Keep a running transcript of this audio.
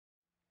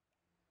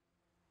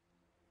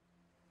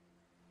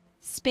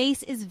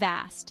Space is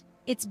vast.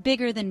 It's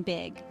bigger than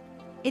big.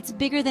 It's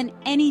bigger than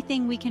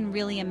anything we can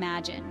really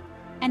imagine.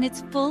 And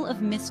it's full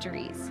of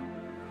mysteries.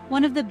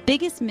 One of the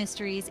biggest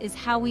mysteries is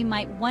how we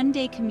might one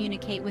day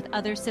communicate with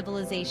other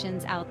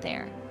civilizations out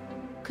there.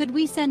 Could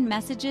we send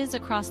messages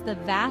across the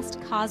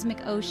vast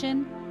cosmic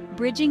ocean,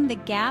 bridging the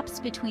gaps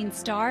between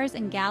stars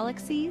and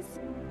galaxies?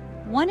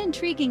 One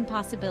intriguing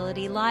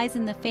possibility lies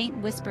in the faint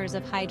whispers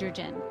of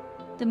hydrogen,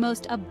 the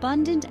most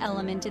abundant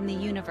element in the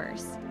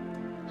universe.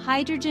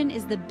 Hydrogen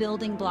is the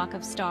building block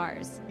of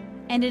stars,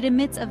 and it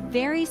emits a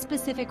very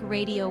specific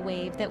radio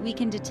wave that we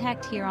can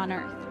detect here on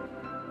Earth.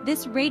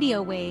 This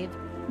radio wave,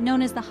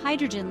 known as the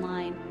hydrogen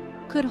line,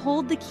 could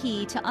hold the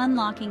key to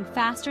unlocking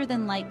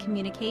faster-than-light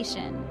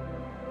communication.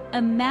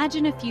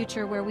 Imagine a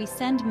future where we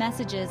send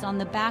messages on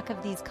the back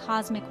of these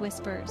cosmic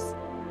whispers,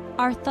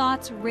 our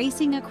thoughts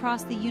racing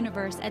across the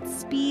universe at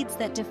speeds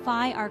that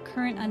defy our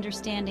current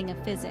understanding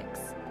of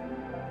physics.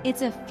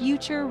 It's a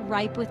future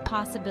ripe with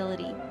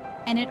possibility,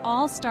 and it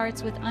all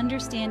starts with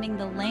understanding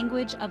the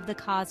language of the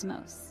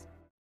cosmos.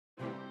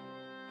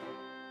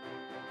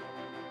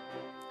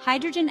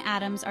 Hydrogen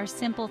atoms are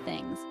simple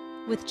things,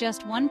 with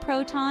just one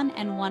proton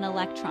and one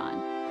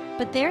electron,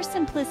 but their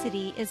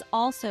simplicity is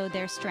also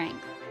their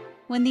strength.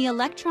 When the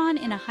electron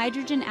in a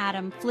hydrogen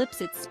atom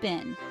flips its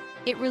spin,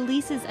 it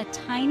releases a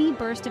tiny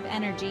burst of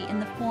energy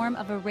in the form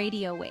of a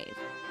radio wave.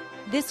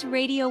 This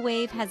radio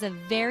wave has a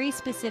very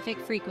specific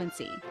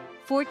frequency,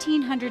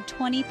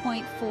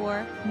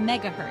 1420.4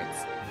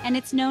 megahertz, and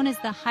it's known as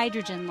the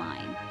hydrogen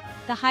line.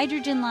 The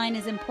hydrogen line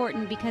is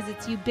important because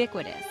it's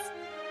ubiquitous.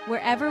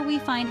 Wherever we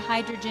find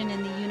hydrogen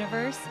in the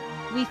universe,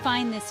 we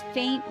find this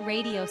faint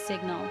radio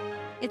signal.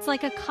 It's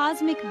like a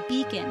cosmic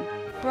beacon,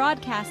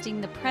 broadcasting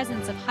the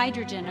presence of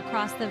hydrogen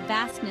across the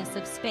vastness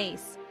of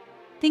space.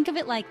 Think of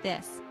it like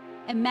this.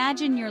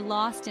 Imagine you're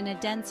lost in a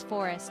dense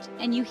forest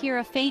and you hear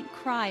a faint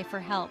cry for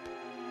help.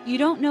 You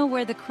don't know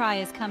where the cry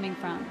is coming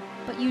from,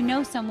 but you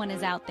know someone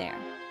is out there.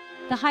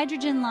 The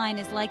hydrogen line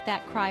is like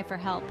that cry for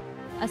help,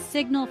 a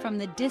signal from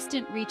the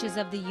distant reaches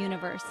of the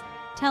universe,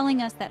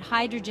 telling us that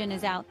hydrogen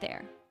is out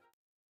there.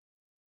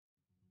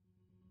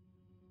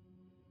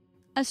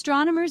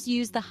 Astronomers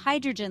use the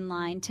hydrogen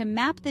line to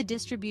map the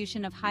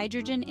distribution of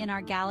hydrogen in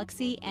our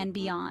galaxy and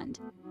beyond.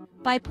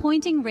 By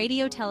pointing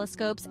radio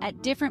telescopes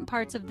at different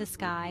parts of the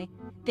sky,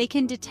 they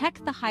can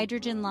detect the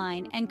hydrogen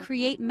line and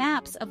create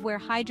maps of where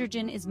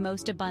hydrogen is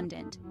most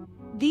abundant.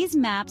 These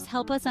maps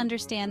help us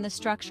understand the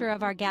structure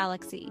of our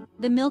galaxy,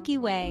 the Milky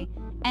Way,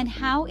 and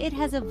how it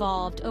has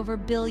evolved over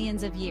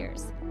billions of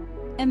years.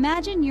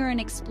 Imagine you're an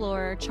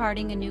explorer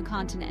charting a new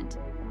continent.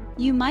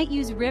 You might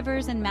use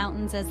rivers and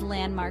mountains as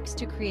landmarks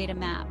to create a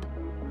map.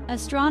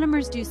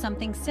 Astronomers do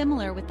something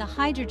similar with the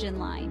hydrogen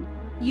line,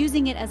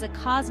 using it as a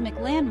cosmic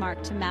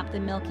landmark to map the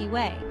Milky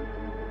Way.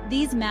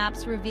 These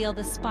maps reveal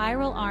the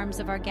spiral arms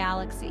of our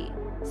galaxy,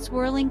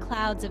 swirling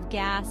clouds of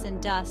gas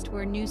and dust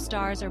where new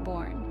stars are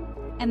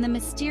born, and the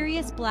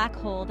mysterious black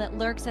hole that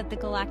lurks at the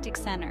galactic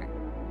center.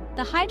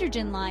 The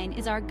hydrogen line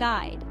is our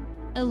guide,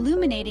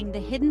 illuminating the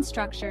hidden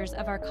structures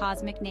of our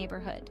cosmic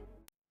neighborhood.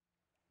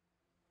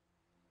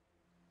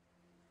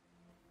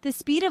 The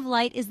speed of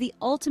light is the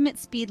ultimate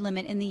speed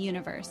limit in the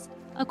universe.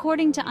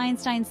 According to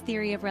Einstein's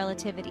theory of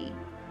relativity,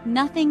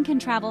 nothing can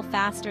travel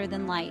faster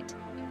than light.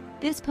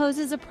 This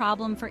poses a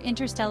problem for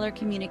interstellar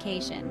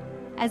communication,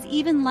 as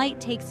even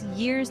light takes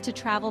years to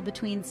travel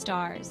between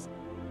stars.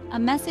 A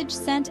message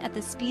sent at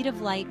the speed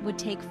of light would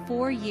take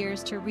 4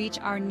 years to reach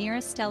our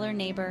nearest stellar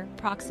neighbor,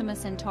 Proxima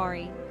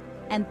Centauri,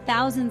 and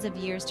thousands of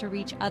years to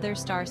reach other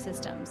star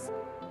systems.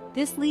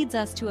 This leads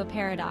us to a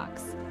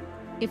paradox.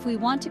 If we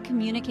want to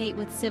communicate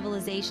with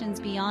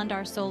civilizations beyond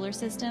our solar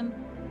system,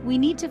 we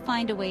need to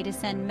find a way to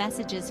send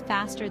messages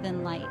faster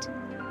than light.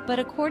 But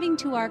according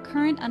to our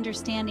current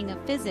understanding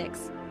of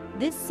physics,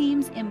 this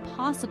seems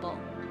impossible.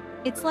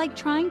 It's like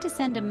trying to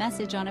send a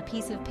message on a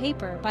piece of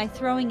paper by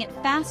throwing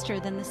it faster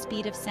than the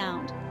speed of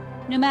sound.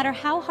 No matter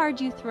how hard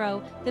you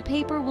throw, the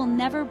paper will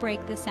never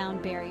break the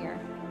sound barrier.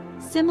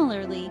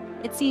 Similarly,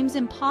 it seems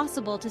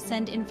impossible to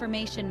send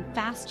information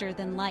faster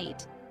than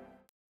light.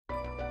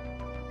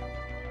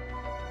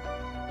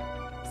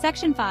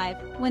 Section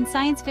 5. When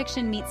science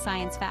fiction meets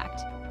science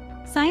fact.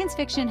 Science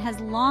fiction has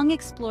long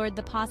explored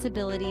the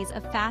possibilities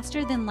of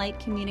faster-than-light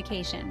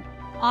communication,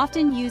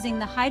 often using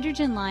the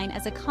hydrogen line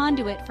as a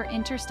conduit for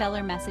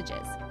interstellar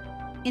messages.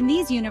 In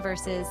these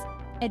universes,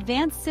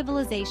 advanced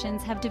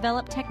civilizations have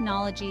developed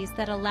technologies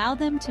that allow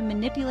them to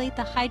manipulate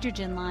the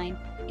hydrogen line,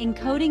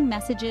 encoding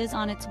messages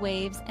on its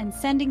waves and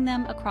sending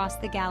them across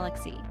the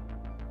galaxy.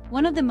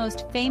 One of the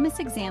most famous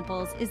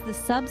examples is the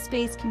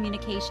subspace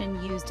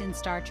communication used in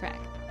Star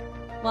Trek.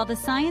 While the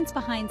science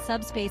behind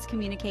subspace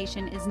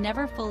communication is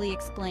never fully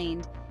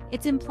explained,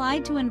 it's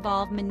implied to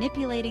involve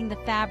manipulating the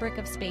fabric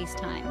of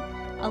space-time,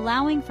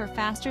 allowing for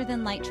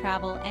faster-than-light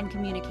travel and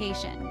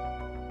communication.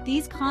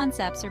 These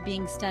concepts are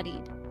being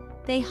studied.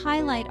 They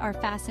highlight our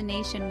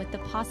fascination with the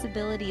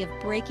possibility of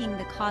breaking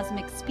the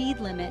cosmic speed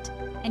limit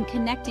and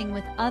connecting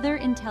with other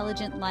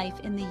intelligent life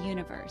in the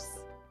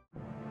universe.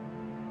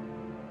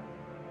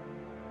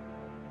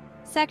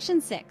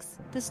 Section 6.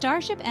 The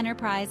Starship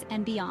Enterprise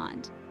and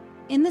Beyond.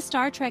 In the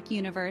Star Trek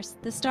universe,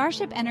 the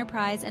Starship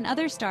Enterprise and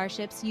other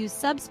starships use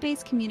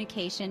subspace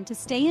communication to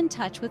stay in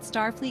touch with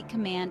Starfleet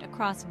Command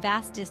across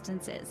vast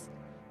distances.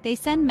 They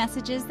send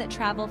messages that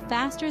travel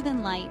faster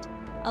than light,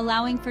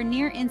 allowing for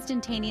near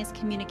instantaneous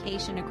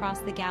communication across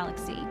the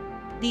galaxy.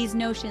 These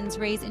notions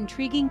raise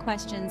intriguing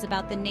questions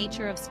about the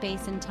nature of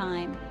space and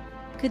time.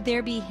 Could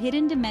there be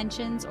hidden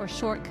dimensions or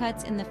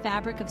shortcuts in the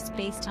fabric of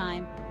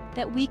space-time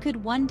that we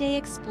could one day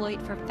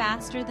exploit for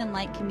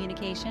faster-than-light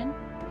communication?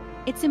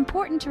 It's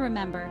important to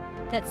remember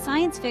that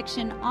science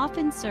fiction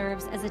often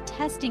serves as a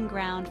testing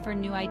ground for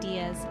new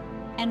ideas,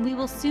 and we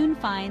will soon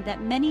find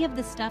that many of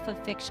the stuff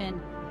of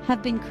fiction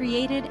have been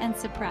created and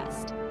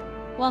suppressed.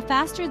 While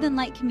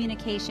faster-than-light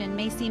communication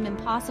may seem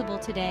impossible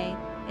today,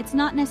 it's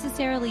not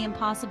necessarily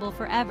impossible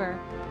forever,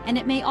 and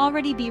it may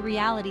already be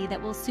reality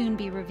that will soon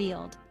be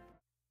revealed.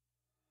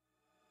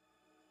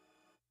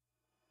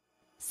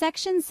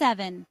 Section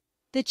 7.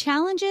 The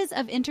Challenges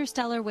of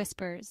Interstellar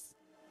Whispers.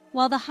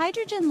 While the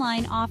hydrogen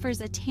line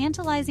offers a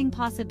tantalizing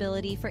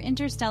possibility for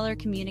interstellar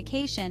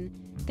communication,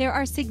 there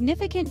are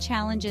significant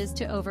challenges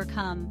to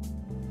overcome.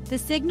 The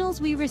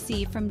signals we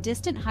receive from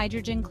distant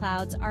hydrogen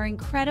clouds are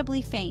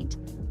incredibly faint,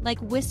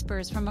 like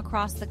whispers from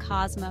across the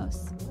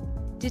cosmos.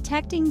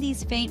 Detecting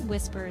these faint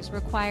whispers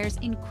requires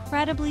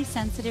incredibly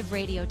sensitive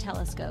radio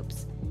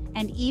telescopes,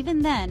 and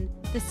even then,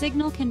 the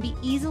signal can be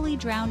easily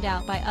drowned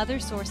out by other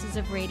sources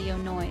of radio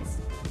noise,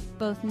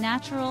 both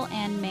natural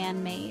and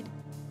man-made.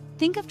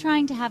 Think of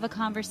trying to have a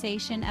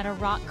conversation at a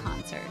rock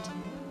concert.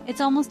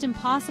 It's almost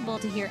impossible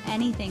to hear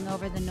anything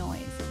over the noise.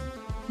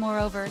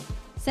 Moreover,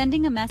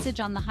 sending a message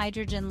on the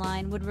hydrogen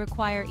line would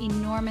require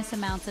enormous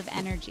amounts of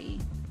energy.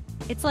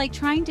 It's like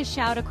trying to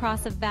shout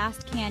across a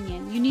vast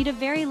canyon. You need a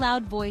very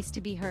loud voice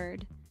to be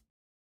heard.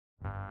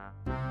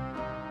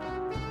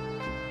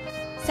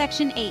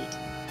 Section 8.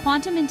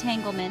 Quantum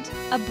Entanglement,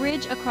 a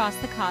Bridge Across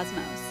the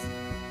Cosmos.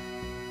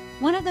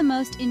 One of the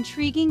most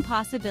intriguing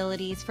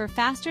possibilities for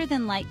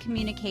faster-than-light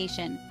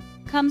communication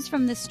comes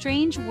from the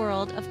strange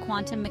world of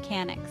quantum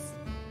mechanics.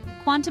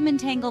 Quantum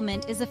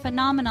entanglement is a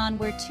phenomenon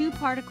where two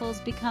particles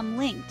become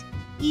linked,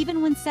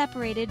 even when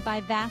separated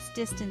by vast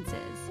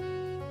distances.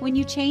 When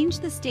you change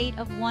the state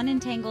of one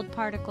entangled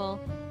particle,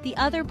 the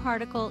other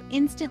particle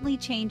instantly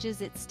changes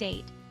its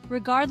state,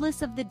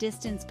 regardless of the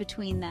distance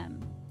between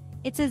them.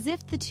 It's as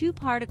if the two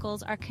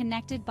particles are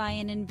connected by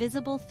an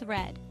invisible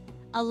thread,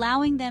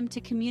 allowing them to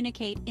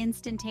communicate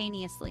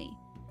instantaneously.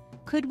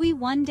 Could we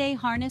one day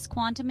harness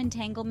quantum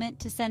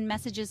entanglement to send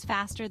messages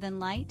faster than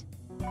light?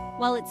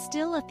 While it's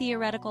still a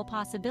theoretical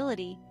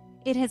possibility,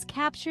 it has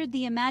captured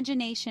the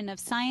imagination of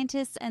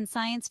scientists and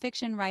science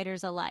fiction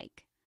writers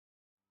alike.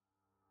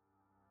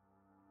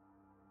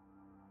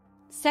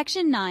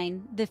 Section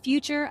 9. The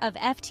Future of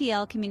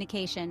FTL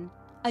Communication,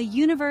 a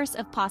Universe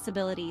of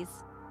Possibilities.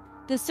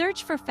 The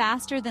search for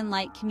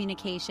faster-than-light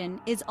communication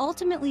is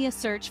ultimately a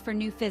search for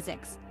new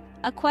physics,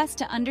 a quest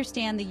to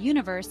understand the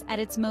universe at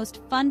its most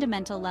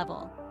fundamental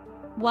level.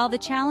 While the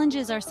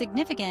challenges are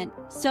significant,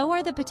 so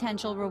are the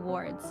potential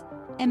rewards.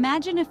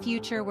 Imagine a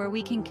future where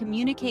we can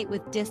communicate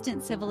with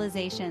distant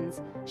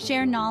civilizations,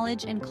 share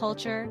knowledge and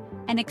culture,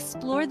 and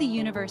explore the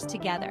universe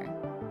together.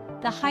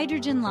 The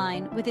hydrogen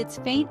line, with its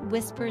faint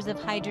whispers of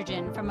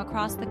hydrogen from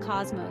across the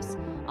cosmos,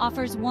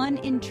 offers one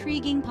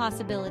intriguing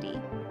possibility.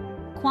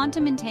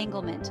 Quantum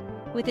entanglement,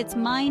 with its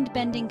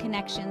mind-bending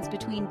connections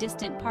between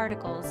distant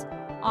particles,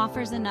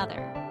 offers another.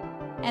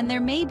 And there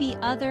may be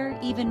other,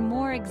 even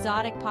more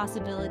exotic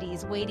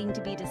possibilities waiting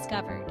to be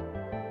discovered.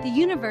 The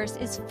universe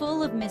is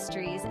full of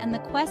mysteries, and the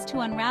quest to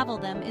unravel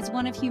them is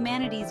one of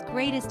humanity's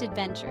greatest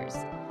adventures.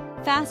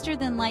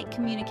 Faster-than-light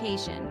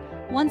communication,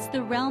 once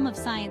the realm of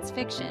science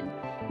fiction,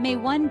 may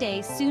one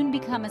day soon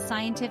become a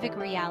scientific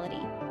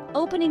reality,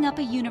 opening up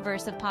a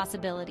universe of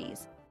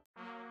possibilities.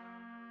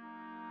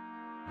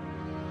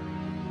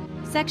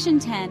 Section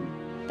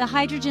 10. The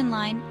Hydrogen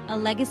Line, a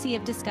Legacy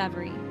of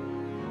Discovery.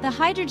 The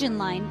hydrogen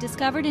line,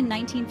 discovered in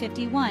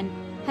 1951,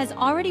 has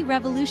already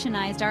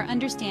revolutionized our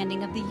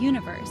understanding of the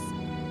universe.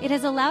 It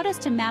has allowed us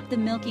to map the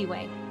Milky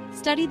Way,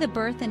 study the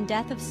birth and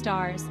death of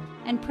stars,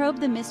 and probe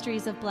the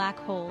mysteries of black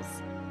holes.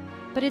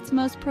 But its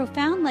most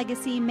profound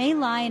legacy may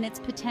lie in its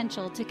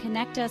potential to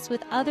connect us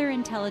with other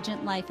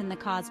intelligent life in the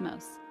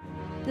cosmos.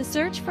 The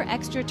search for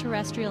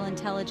extraterrestrial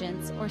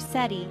intelligence, or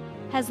SETI,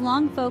 has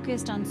long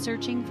focused on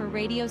searching for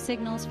radio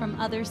signals from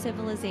other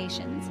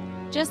civilizations,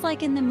 just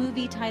like in the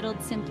movie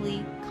titled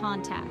simply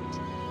Contact.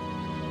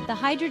 The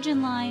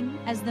hydrogen line,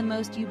 as the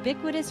most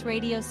ubiquitous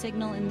radio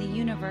signal in the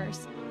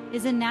universe,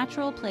 is a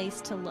natural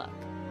place to look.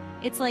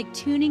 It's like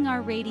tuning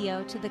our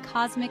radio to the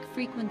cosmic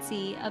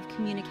frequency of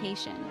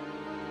communication.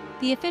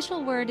 The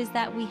official word is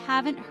that we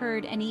haven't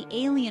heard any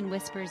alien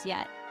whispers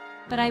yet,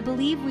 but I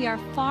believe we are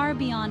far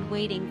beyond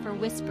waiting for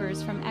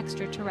whispers from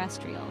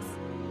extraterrestrials.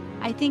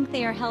 I think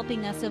they are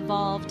helping us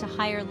evolve to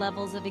higher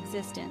levels of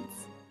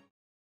existence.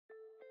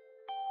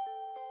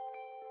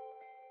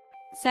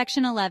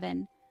 Section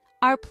 11.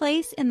 Our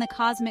place in the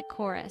cosmic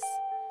chorus.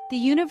 The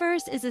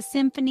universe is a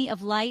symphony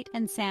of light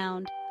and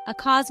sound, a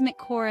cosmic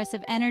chorus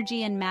of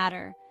energy and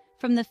matter.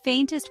 From the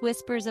faintest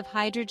whispers of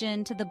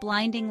hydrogen to the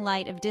blinding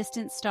light of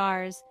distant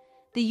stars,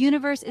 the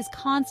universe is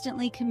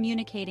constantly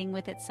communicating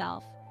with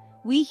itself.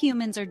 We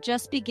humans are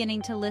just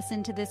beginning to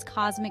listen to this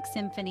cosmic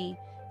symphony,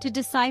 to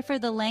decipher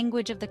the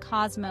language of the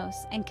cosmos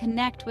and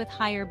connect with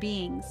higher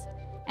beings.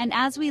 And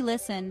as we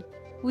listen,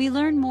 we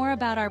learn more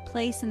about our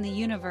place in the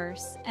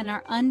universe and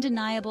our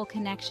undeniable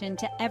connection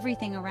to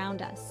everything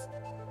around us.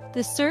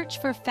 The search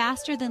for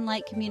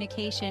faster-than-light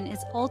communication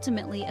is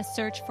ultimately a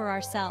search for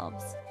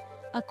ourselves,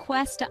 a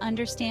quest to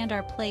understand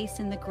our place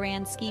in the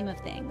grand scheme of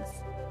things.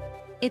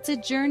 It's a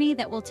journey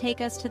that will take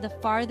us to the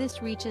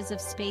farthest reaches of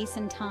space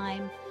and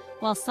time,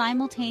 while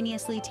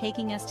simultaneously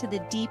taking us to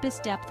the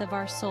deepest depth of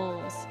our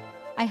souls.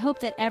 I hope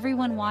that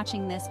everyone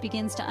watching this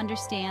begins to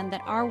understand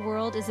that our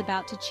world is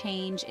about to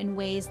change in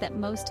ways that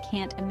most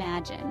can't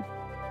imagine.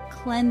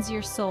 Cleanse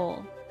your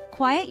soul,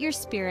 quiet your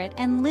spirit,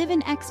 and live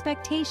in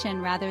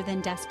expectation rather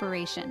than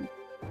desperation.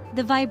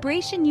 The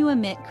vibration you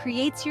emit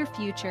creates your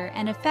future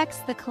and affects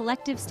the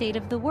collective state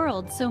of the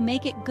world, so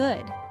make it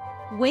good.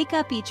 Wake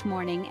up each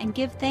morning and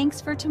give thanks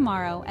for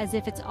tomorrow as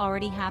if it's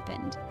already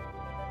happened.